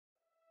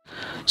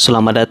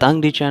Selamat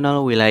datang di channel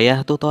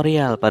Wilayah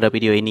Tutorial. Pada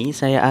video ini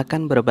saya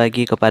akan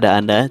berbagi kepada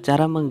Anda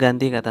cara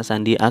mengganti kata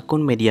sandi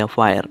akun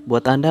Mediafire.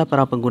 Buat Anda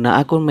para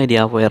pengguna akun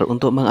Mediafire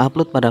untuk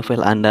mengupload pada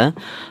file Anda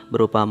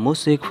berupa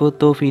musik,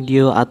 foto,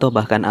 video, atau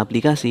bahkan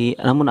aplikasi,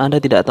 namun Anda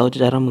tidak tahu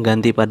cara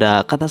mengganti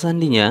pada kata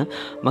sandinya,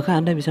 maka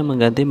Anda bisa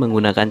mengganti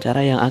menggunakan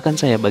cara yang akan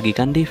saya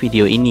bagikan di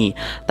video ini.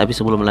 Tapi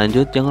sebelum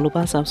lanjut, jangan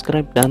lupa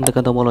subscribe dan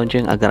tekan tombol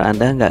lonceng agar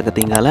Anda nggak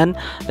ketinggalan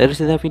dari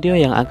setiap video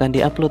yang akan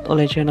diupload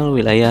oleh channel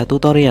Wilayah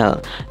Tutorial.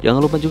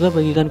 Jangan lupa juga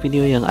bagikan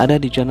video yang ada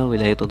di channel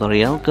Wilayah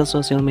Tutorial ke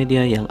sosial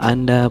media yang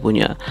Anda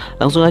punya.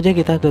 Langsung aja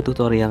kita ke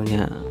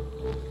tutorialnya.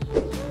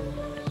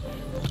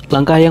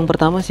 Langkah yang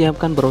pertama,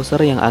 siapkan browser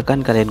yang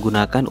akan kalian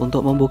gunakan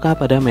untuk membuka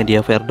pada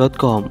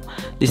mediafire.com.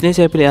 Di sini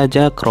saya pilih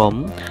aja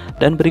Chrome,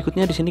 dan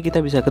berikutnya di sini kita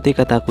bisa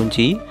ketik kata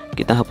kunci.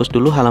 Kita hapus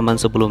dulu halaman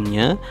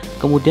sebelumnya,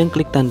 kemudian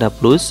klik tanda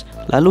plus,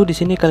 lalu di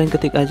sini kalian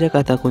ketik aja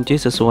kata kunci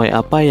sesuai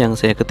apa yang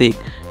saya ketik,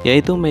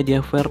 yaitu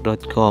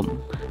mediafire.com.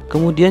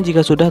 Kemudian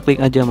jika sudah,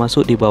 klik aja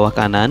masuk di bawah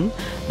kanan,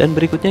 dan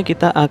berikutnya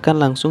kita akan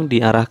langsung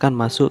diarahkan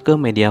masuk ke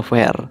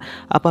Mediafire.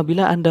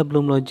 Apabila Anda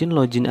belum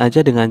login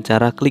aja dengan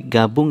cara klik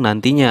gabung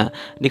nantinya.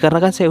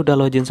 Dikarenakan saya udah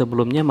login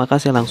sebelumnya, maka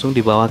saya langsung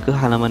dibawa ke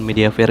halaman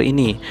Mediafire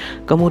ini.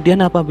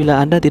 Kemudian apabila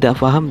Anda tidak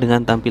paham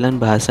dengan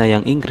tampilan bahasa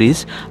yang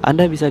Inggris,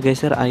 Anda bisa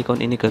geser icon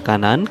ini ke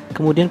kanan,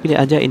 kemudian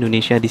pilih aja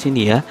Indonesia di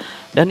sini ya.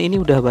 Dan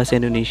ini udah bahasa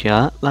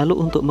Indonesia. Lalu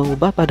untuk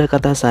mengubah pada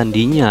kata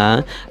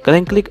sandinya,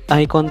 kalian klik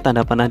icon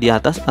tanda panah di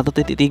atas atau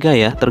titik 3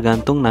 ya,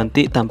 tergantung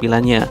nanti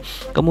tampilannya.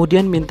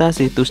 Kemudian minta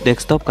situs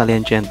desktop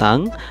kalian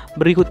centang.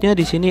 Berikutnya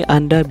di sini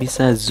Anda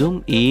bisa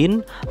zoom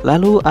in,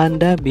 lalu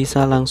Anda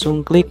bisa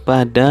langsung klik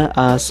pada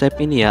save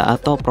ini ya,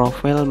 atau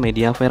profil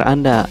Mediafire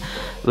Anda.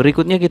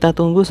 Berikutnya kita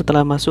tunggu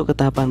setelah masuk ke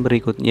tahapan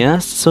berikutnya,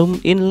 zoom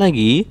in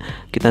lagi.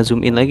 Kita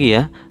zoom in lagi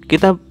ya.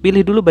 Kita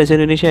pilih dulu bahasa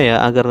Indonesia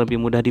ya agar lebih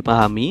mudah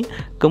dipahami.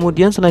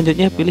 Kemudian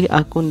selanjutnya pilih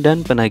akun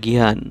dan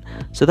penagihan.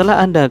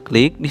 Setelah Anda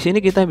klik, di sini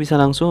kita bisa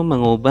langsung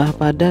mengubah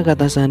pada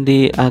kata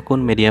sandi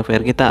akun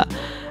Mediafire kita.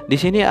 Di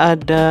sini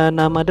ada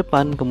nama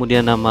depan,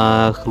 kemudian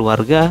nama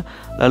keluarga,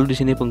 lalu di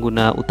sini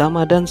pengguna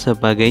utama dan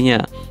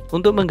sebagainya.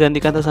 Untuk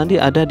mengganti kata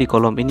sandi ada di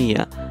kolom ini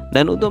ya.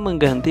 Dan untuk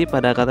mengganti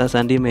pada kata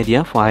sandi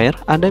Mediafire,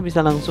 Anda bisa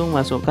langsung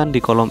masukkan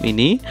di kolom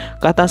ini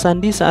kata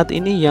sandi saat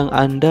ini yang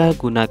Anda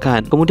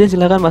gunakan. Kemudian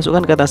silakan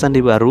masukkan kata sandi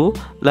baru,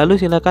 lalu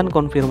silakan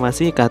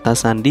konfirmasi kata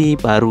sandi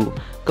baru.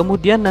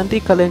 Kemudian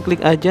nanti kalian klik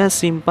aja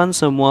simpan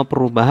semua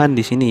perubahan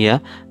di sini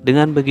ya.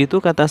 Dengan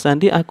begitu kata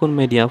sandi akun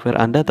Mediafire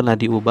Anda telah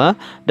diubah,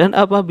 dan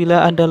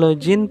apabila Anda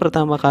login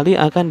pertama kali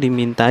akan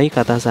dimintai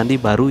kata sandi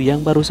baru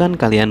yang barusan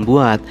kalian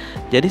buat.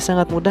 Jadi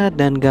sangat mudah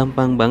dan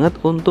gampang banget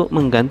untuk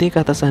mengganti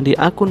kata sandi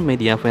akun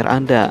Mediafire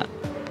Anda.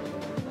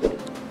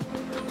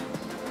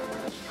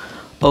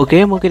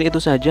 Oke, mungkin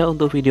itu saja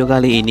untuk video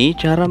kali ini,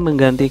 cara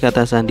mengganti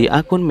kata sandi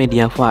akun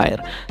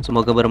Mediafire.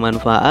 Semoga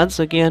bermanfaat.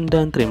 Sekian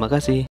dan terima kasih.